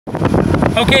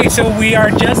Okay, so we are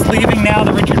just leaving now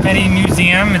the Richard Petty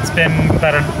Museum. It's been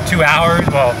about 2 hours.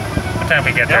 Well, what time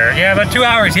did we get there? Yeah, about 2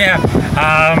 hours, yeah.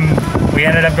 We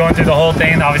ended up going through the whole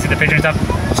thing, obviously the picture and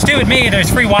stuff. Stupid me,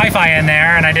 there's free Wi-Fi in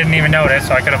there, and I didn't even notice,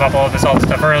 so I could have uploaded all the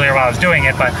stuff earlier while I was doing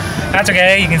it, but that's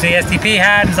okay. You can see STP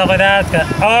hat and stuff like that. It's got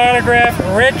autograph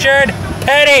Richard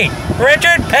Petty!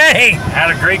 Richard Petty!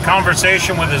 Had a great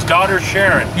conversation with his daughter,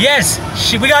 Sharon. Yes,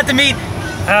 we got to meet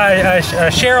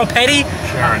Cheryl Petty.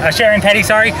 Sharon Petty,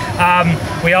 sorry.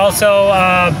 We also,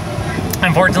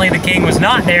 unfortunately, the king was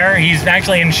not there. He's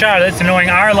actually in Charlotte, so knowing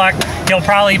our luck, he'll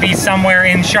probably be somewhere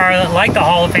in Charlotte, like the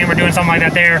Hall of Fame. We're doing something like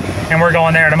that there, and we're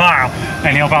going there tomorrow.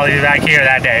 And he'll probably be back here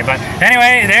that day. But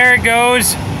anyway, there it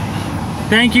goes.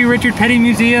 Thank you, Richard Petty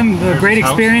Museum. A great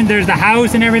experience. There's the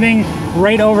house and everything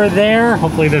right over there.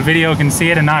 Hopefully the video can see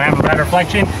it and not have a bad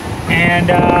reflection. And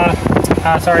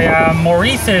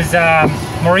Maurice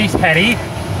Petty.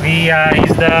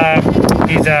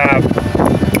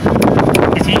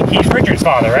 He's Richard's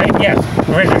father, right? Yes.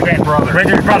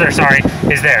 Richard's brother, sorry,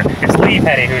 is there. It's Lee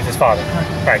Petty who's his father.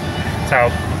 Right. So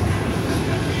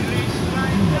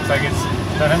looks like it's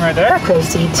him right there.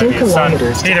 Proceed 2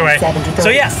 kilometers. Either way. So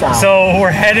yeah. So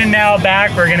we're heading now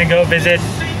back. We're gonna go visit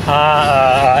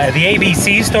the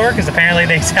ABC store because apparently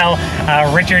they sell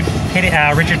Richard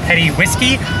Petty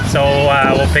whiskey. So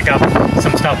we'll pick up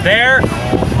some stuff there.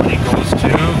 Money goes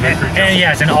to and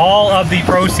yes, and all of the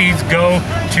proceeds go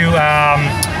to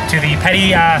the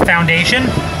Petty Foundation.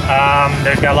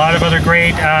 There's got a lot of other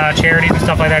great charities and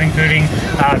stuff like that, including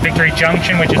Victory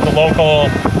Junction, which is the local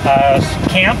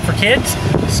camp for kids.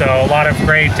 So a lot of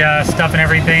great stuff and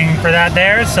everything for that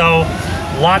there. So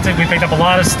we picked up a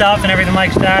lot of stuff and everything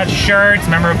like that, shirts,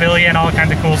 memorabilia, and all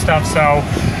kinds of cool stuff. So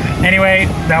anyway,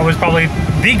 that was probably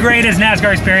the greatest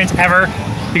NASCAR experience ever.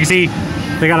 You can see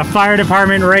they got a fire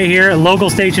department right here, local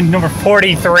station number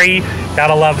 43.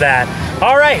 Gotta love that.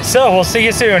 All right, so we'll see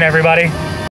you soon, everybody.